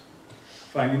 students,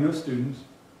 finding those students,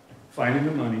 finding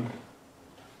the money.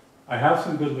 I have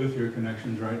some good luthier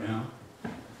connections right now,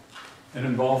 and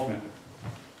involvement.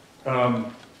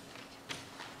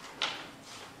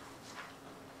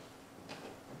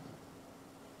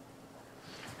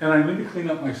 And I need to clean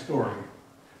up my story.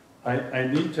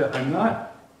 It's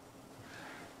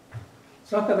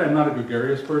not that I'm not a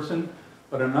gregarious person,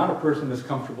 but I'm not a person that's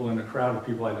comfortable in a crowd of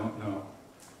people I don't know.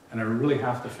 And I really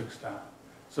have to fix that.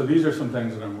 So these are some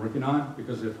things that I'm working on,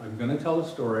 because if I'm going to tell a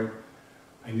story,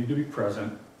 I need to be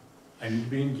present, I need to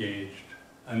be engaged,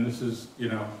 and this is, you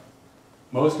know,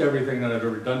 most everything that I've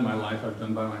ever done in my life I've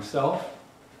done by myself.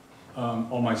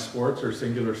 All my sports are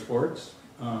singular sports.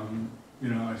 You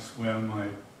know, I swim, I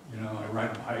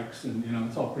ride bikes, and you know,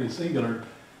 it's all pretty singular,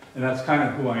 and that's kind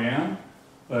of who I am.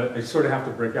 But I sort of have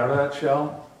to break out of that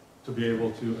shell to be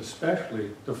able to,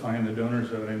 especially to find the donors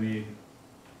that I need.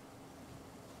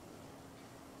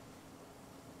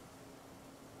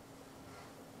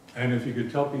 And if you could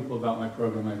tell people about my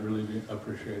program, I'd really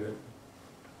appreciate it.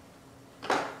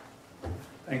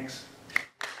 Thanks.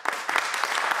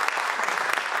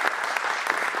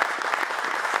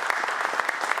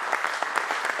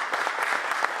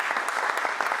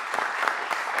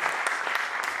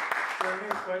 Are there any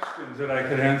questions that I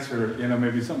could answer? You know,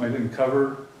 maybe something I didn't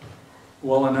cover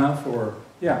well enough, or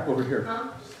yeah, over here.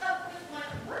 Just a quick one.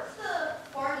 What's the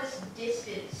farthest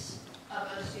distance of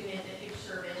a student that you've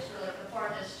serviced, or like the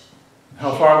farthest?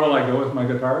 How far will I go with my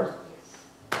guitars?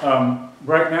 Yes.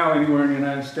 Right now, anywhere in the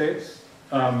United States.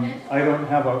 I don't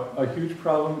have a huge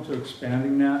problem to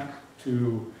expanding that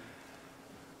to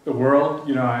the world.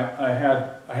 You know, I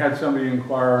had somebody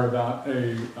inquire about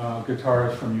a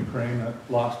guitarist from Ukraine that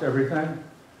lost everything,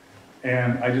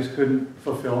 and I just couldn't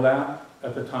fulfill that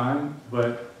at the time,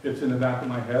 but it's in the back of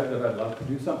my head that I'd love to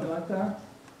do something like that.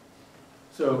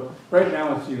 So right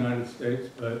now it's the United States,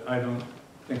 but I don't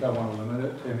think I want to limit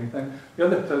it to anything. The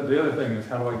other thing is,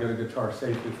 how do I get a guitar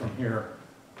safely from here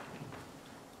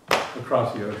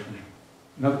across the ocean?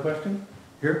 Another question?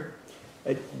 Here?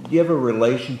 Do you have a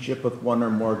relationship with one or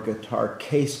more guitar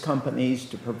case companies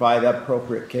to provide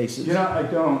appropriate cases? You know, I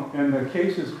don't, and the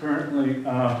cases currently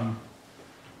come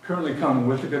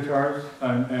with the guitars,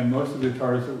 and most of the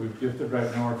guitars that we've gifted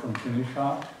right now are from Finish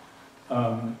Shop.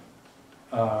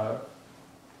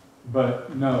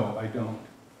 But no, I don't.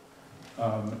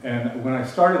 And when I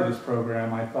started this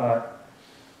program, I thought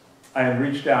I had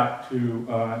reached out to,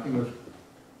 I think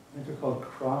they're called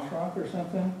Crossrock or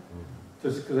something,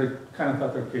 just because I kind of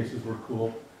thought their cases were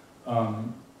cool.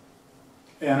 And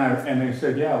they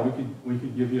said, yeah, we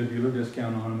could give you a dealer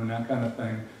discount on them and that kind of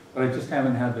thing. But I just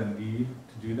haven't had the need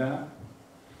to do that.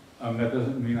 That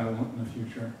doesn't mean I won't in the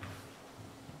future.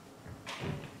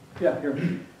 Yeah,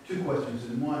 here. Two questions,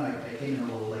 and one, I came in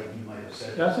a little late, you might have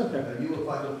said. That's okay. Are you a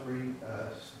 503?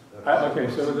 Okay,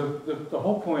 so the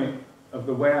whole point of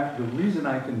the reason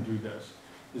I can do this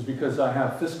is because I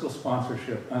have fiscal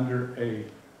sponsorship under a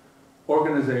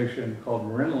organization called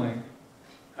Renlink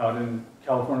out in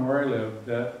California where I live,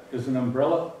 that is an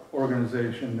umbrella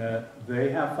organization that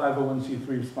they have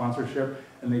 501c3 sponsorship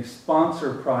and they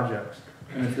sponsor projects.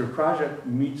 And if your project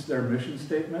meets their mission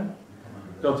statement,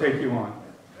 they'll take you on.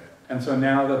 And so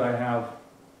now that I have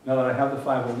the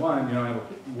 501, you know, I have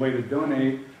a way to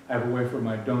donate, I have a way for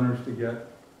my donors to get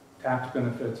tax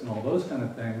benefits and all those kind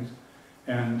of things.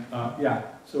 And yeah,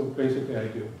 so basically I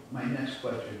do. My next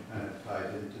question kind of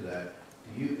ties into that.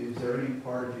 Is there any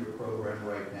part of your program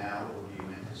right now, or do you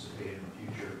anticipate in the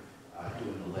future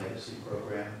doing a legacy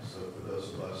program? So for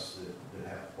those of us that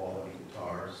have quality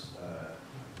guitars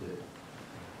that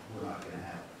we're not going to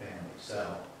have a family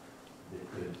sell,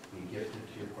 that could be gifted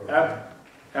to your program?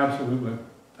 Absolutely.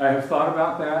 I have thought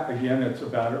about that. Again, it's a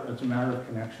matter of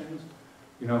connections,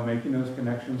 you know, making those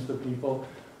connections to people.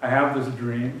 I have this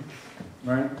dream,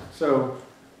 right? So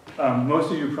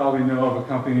most of you probably know of a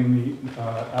company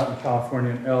out in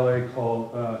California, in LA,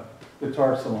 called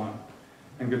Guitar Salon.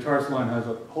 And Guitar Salon has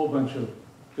a whole bunch of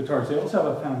guitars. They also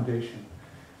have a foundation.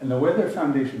 And the way their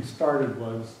foundation started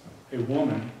was a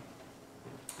woman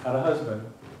had a husband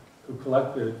who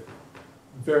collected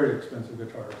very expensive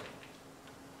guitars.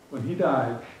 When he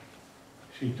died,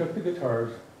 she took the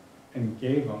guitars and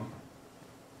gave them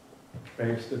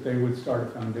space that they would start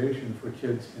a foundation for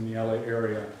kids in the LA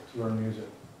area to learn music,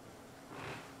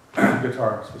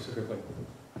 guitar specifically.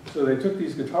 So they took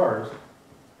these guitars,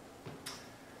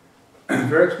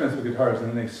 very expensive guitars, and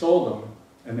then they sold them,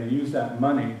 and they used that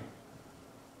money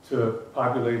to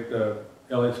populate the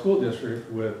LA school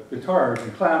district with guitars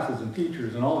and classes and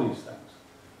teachers and all these things.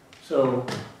 So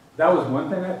that was one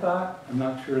thing I thought. I'm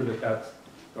not sure that that's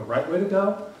the right way to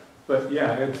go, but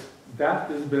yeah, that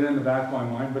has been in the back of my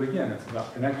mind. But again, it's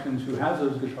about connections. Who has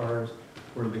those guitars?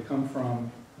 Where do they come from?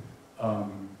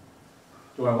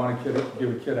 Do I want to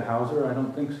give a kid a Hauser? I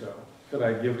don't think so. Could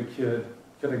I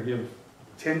give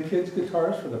 10 kids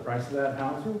guitars for the price of that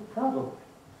Hauser? Probably.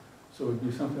 So it would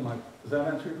be something like, does that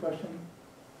answer your question?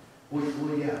 Well,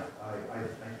 yeah, I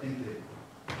think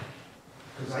that,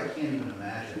 because I can't even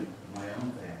imagine my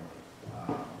own family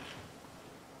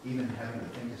even having the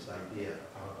faintest idea of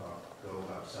how to go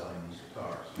about selling these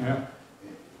guitars. Yeah.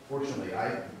 Fortunately,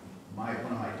 one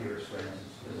of my dearest friends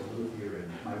is a luthier,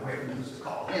 and my wife knows to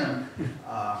call him,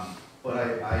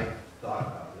 but I thought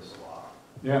about this a lot.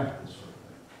 Yeah. This sort of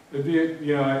thing. It'd be,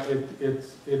 you know,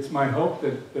 it's my hope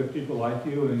that people like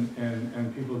you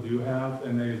and people do have,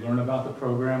 and they learn about the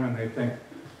program and they think,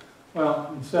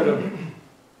 well, instead of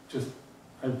just,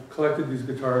 I've collected these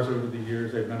guitars over the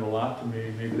years, they've meant a lot to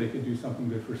me, maybe they could do something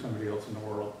good for somebody else in the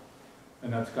world.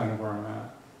 And that's kind of where I'm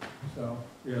at. So,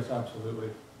 yes, absolutely.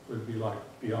 Would be like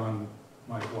beyond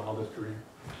my wildest dream.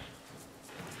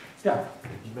 Yeah?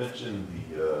 You mentioned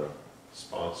the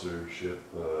sponsorship,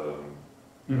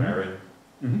 Marin.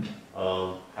 Mm-hmm.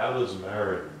 How does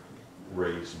Marin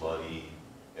raise money,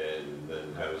 and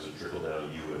then how does it trickle down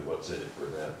to you, and what's in it for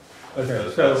them?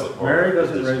 Okay, so Mary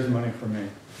doesn't raise money for me.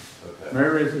 Okay.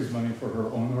 Mary raises money for her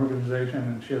own organization,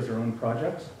 and she has her own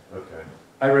projects. Okay.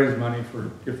 I raise money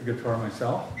for Gift the Guitar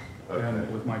myself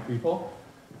and with my people.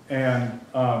 And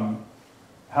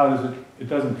how does it? It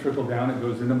doesn't trickle down. It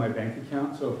goes into my bank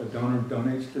account. So if a donor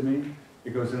donates to me,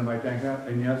 it goes into my bank account.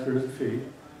 And yes, there is a fee.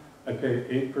 I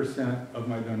pay 8% of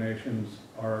my donations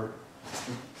are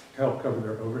to help cover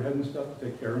their overhead and stuff, to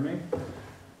take care of me.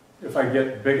 If I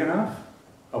get big enough,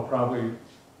 I'll probably,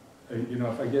 you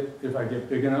know, if I get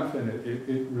big enough and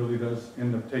it really does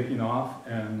end up taking off,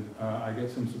 and I get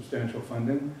some substantial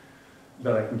funding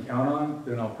that I can count on,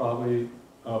 then I'll probably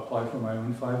apply for my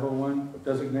own 501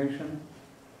 designation.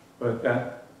 But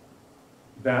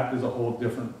that is a whole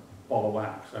different ball of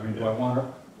wax. I mean, do I want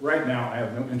to right now, I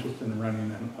have no interest in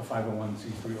running a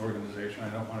 501c3 organization. I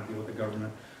don't want to deal with the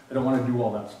government. I don't want to do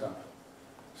all that stuff.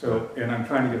 So, and I'm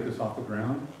trying to get this off the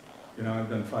ground. You know, I've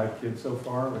done 5 kids so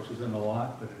far, which isn't a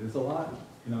lot, but it is a lot.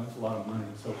 You know, it's a lot of money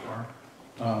so far.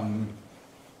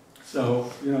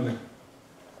 So, you know,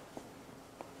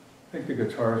 I think the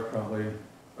guitars probably,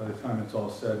 by the time it's all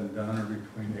said and done, are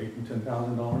between $8,000 and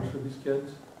 $10,000 for these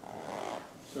kids.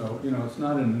 So, you know, it's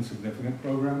not an insignificant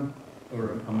program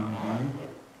or amount of money.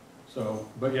 So,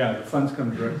 but yeah, the funds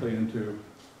come directly into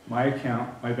my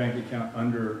account, my bank account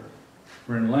under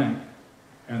Marin Link,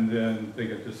 and then they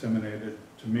get disseminated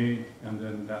to me, and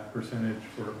then that percentage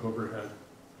for overhead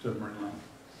to Marin Link.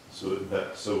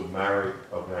 So Marion,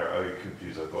 I'm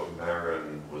confused, I thought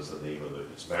Marion was the name of it.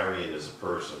 It's Marion is a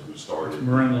person who started.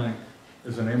 Marin Link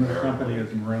is the name of the Marin company, Link.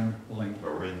 is Marin Link.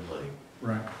 Marin Link.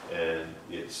 Right. And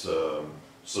it's,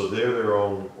 so they're their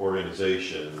own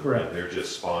organization. Correct. And they're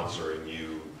just sponsoring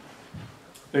you.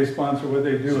 They sponsor, what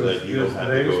they So do that you don't is have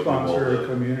to they go through all sponsor the-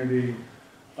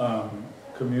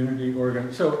 community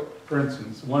organ. So, for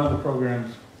instance, one of the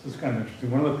programs, this is kind of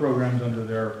interesting, one of the programs under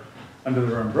their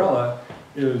umbrella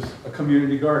is a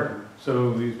community garden.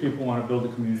 So these people want to build a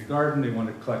community garden, they want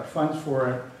to collect funds for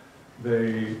it,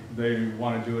 they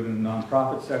want to do it in the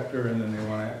nonprofit sector, and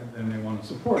then they want to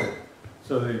support it.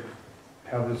 So they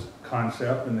have this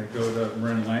concept, and they go to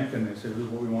Marin Link, and they say, this is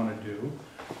what we want to do.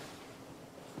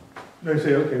 They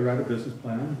say, okay, write a business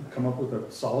plan, come up with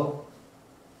a solid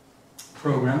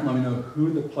program, let me know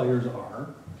who the players are,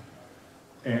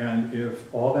 and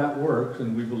if all that works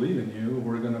and we believe in you,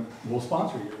 we'll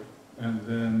sponsor you. And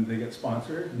then they get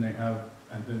sponsored, and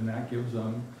then that gives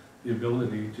them the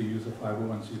ability to use a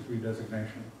 501c3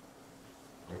 designation.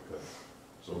 Okay.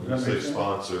 So Does when that you say make sense?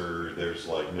 sponsor, there's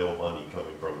like no money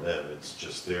coming from them,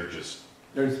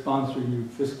 They sponsor you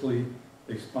fiscally,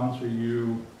 they sponsor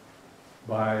you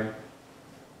by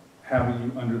having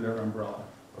you under their umbrella.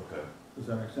 okay. Does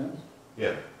that make sense?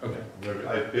 Yeah. Okay.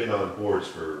 I've been on boards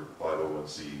for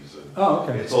 501Cs, and Oh,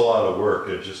 okay. it's a lot of work,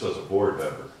 just as a board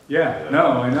member. Yeah,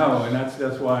 no, I know, and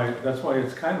that's why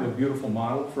it's kind of a beautiful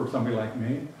model for somebody like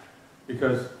me,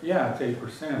 because, yeah, it's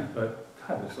 8%, but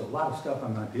God, there's a lot of stuff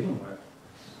I'm not dealing with,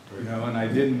 you know, and I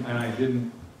didn't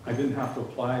have to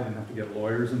apply, I didn't have to get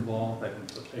lawyers involved, I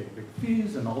didn't have to pay big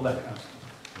fees and all that kind of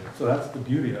stuff. So that's the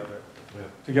beauty of it, Yeah.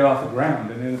 to get off the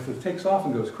ground, and then if it takes off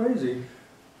and goes crazy,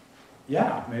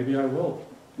 yeah, maybe I will,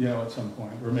 you know, at some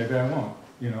point, or maybe I won't,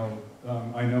 you know.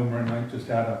 I know Marin Link just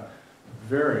had a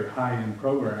very high-end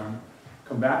program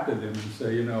come back to them and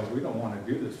say, you know, we don't want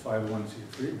to do this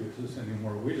 501c3 business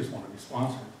anymore, we just want to be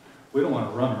sponsored. We don't want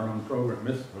to run our own program,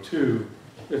 it's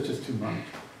just too much.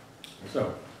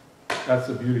 So, that's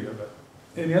the beauty of it.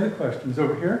 Any other questions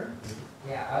over here?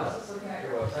 Yeah, I was just looking at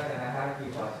your website and I had a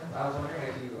few questions. I was wondering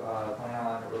if you plan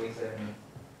on releasing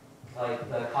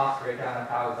like the cost breakdown of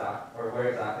how exactly, or where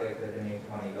exactly the donation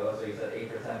money goes. So you said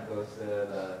 8% goes to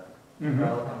the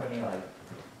umbrella company, like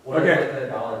what Okay. is like the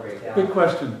dollar breakdown? Good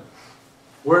question.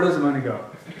 Where does the money go?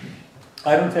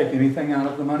 I don't take anything out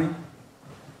of the money,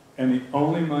 and the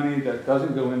only money that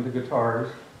doesn't go into guitars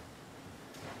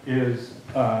is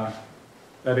that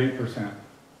 8%.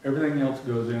 Everything else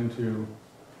goes into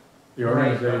the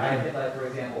Right, but organization. I did like, for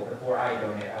example, before I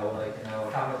donate, I would like to know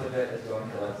how much of it is going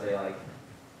to, let's say, like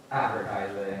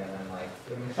advertising and then like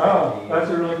Oh, administrative that's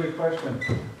fees. a really good question.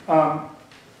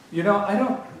 You know, I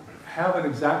don't have an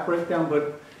exact breakdown,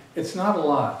 but it's not a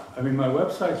lot. I mean, my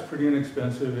website's pretty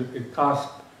inexpensive.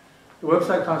 The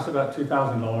website costs about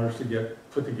 $2,000 to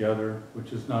get put together,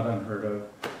 which is not unheard of.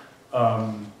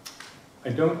 I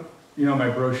don't, you know, my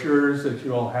brochures that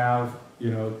you all have,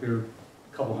 you know, they're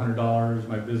a couple $100.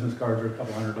 My business cards are a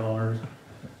couple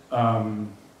 $100.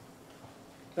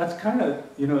 That's kind of,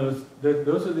 you know,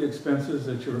 those are the expenses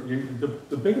that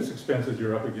the biggest expenses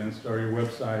you're up against are your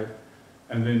website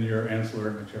and then your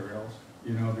ancillary materials,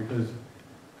 you know, because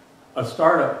a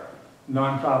startup,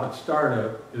 nonprofit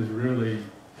startup is really,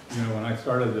 you know, when I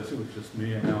started this, it was just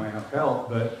me and now I have help,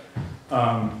 but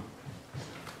and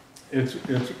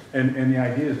the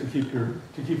idea is to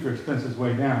keep your expenses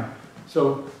way down.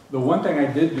 So the one thing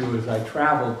I did do is I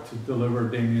traveled to deliver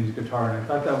Damien's guitar, and I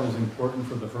thought that was important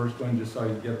for the first one, just so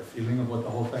you get a feeling of what the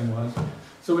whole thing was.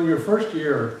 So in your first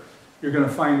year, you're going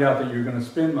to find out that you're going to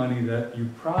spend money that you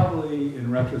probably,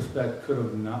 in retrospect, could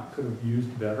have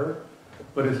used better,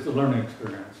 but it's the learning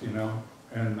experience, you know.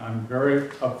 And I'm very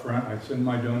upfront. I send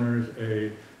my donors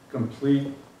a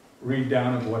complete read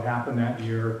down of what happened that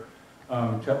year,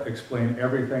 to explain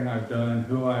everything I've done,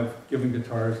 who I've given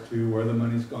guitars to, where the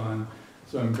money's gone.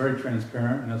 So I'm very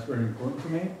transparent, and that's very important to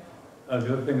me. The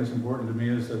other thing that's important to me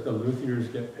is that the luthiers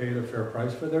get paid a fair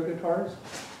price for their guitars.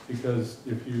 because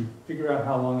if you figure out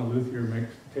how long a luthier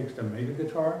takes to make a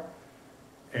guitar,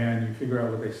 and you figure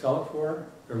out what they sell it for,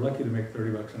 they're lucky to make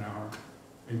 30 bucks an hour,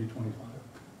 maybe 25.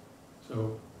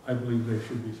 So I believe they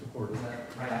should be supported. And then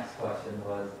my next question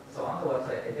was, so on the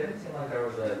website, it didn't seem like there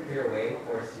was a clear way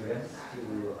for students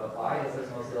to apply. Is this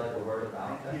mostly like a word of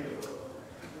mouth thing?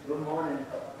 Good morning.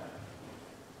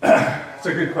 It's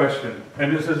a good question,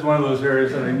 and this is one of those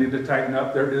areas that I need to tighten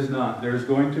up. There is not. There's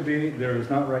going to be. There is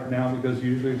not right now, because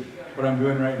usually what I'm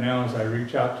doing right now is I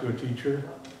reach out to a teacher,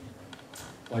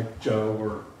 like Joe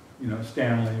or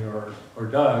Stanley or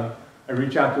Doug. I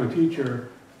reach out to a teacher,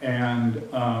 and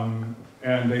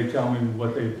they tell me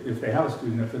if they have a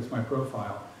student that fits my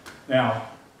profile. Now,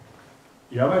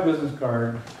 you have my business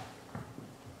card.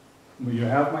 You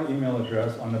have my email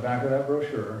address on the back of that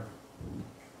brochure.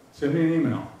 Send me an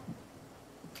email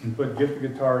and put "gift a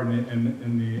guitar" in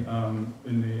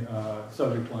the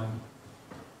subject line,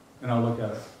 and I'll look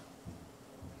at it.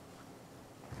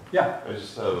 Yeah. I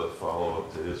just have a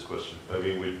follow-up to his question. I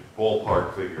mean, we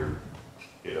ballpark figure,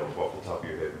 off the top of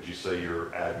your head, would you say your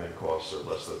admin costs are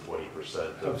less than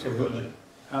 20% of your budget?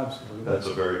 Absolutely. That's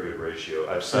a very good ratio.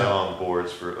 I've sat on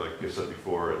boards for, like I said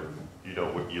before,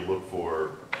 and what you look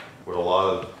for, what a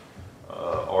lot of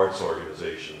arts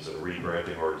organizations and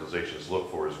rebranding organizations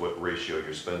look for is what ratio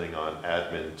you're spending on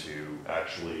admin to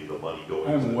actually the money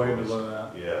going to the I'm way bonus. below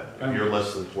that. Yeah, if you're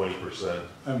less than 20%,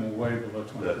 I'm way below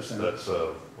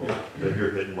 20%. then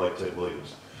you're hitting like Ted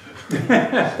Williams.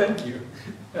 Thank you.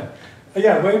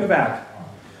 Yeah, way in the back.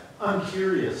 I'm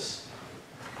curious,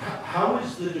 how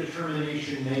is the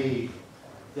determination made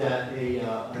that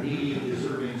a needy,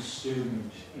 deserving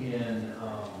student in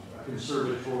a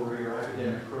conservatory or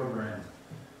academic program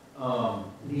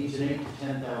needs an $8,000 to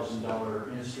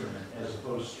 $10,000 instrument as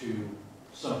opposed to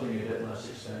something a bit less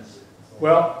expensive?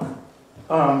 Well,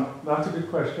 that's a good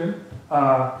question.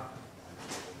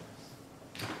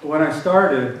 When I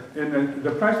started, and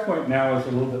the price point now is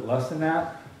a little bit less than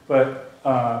that, but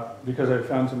because I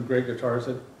found some great guitars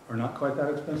that are not quite that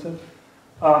expensive.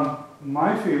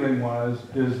 My feeling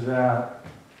is that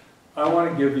I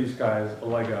want to give these guys a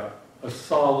leg up, a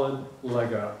solid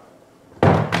leg up,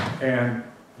 and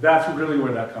that's really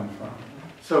where that comes from.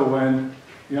 So when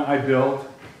I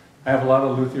have a lot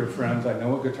of luthier friends. I know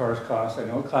what guitars cost. I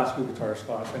know what classical guitars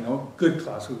cost. I know what good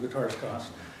classical guitars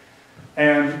cost.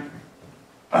 And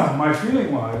my feeling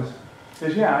is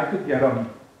I could get them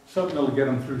something that'll get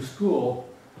them through school,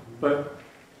 but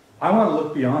I want to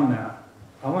look beyond that.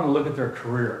 I want to look at their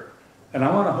career, and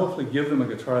I want to hopefully give them a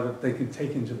guitar that they can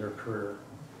take into their career.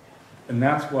 And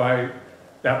that's why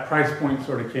that price point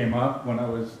sort of came up when I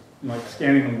was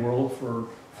scanning the world for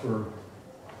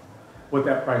what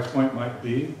that price point might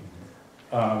be.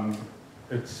 And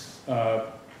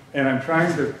I'm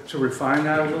trying to refine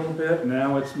that a little bit.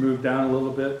 Now it's moved down a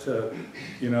little bit to,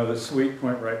 the sweet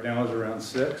point right now is around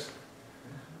 6.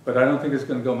 But I don't think it's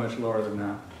going to go much lower than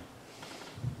that.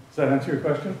 Does that answer your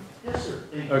question? Yes, sir.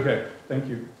 Thank you. Okay, thank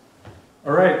you.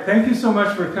 All right, thank you so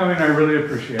much for coming. I really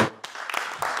appreciate it.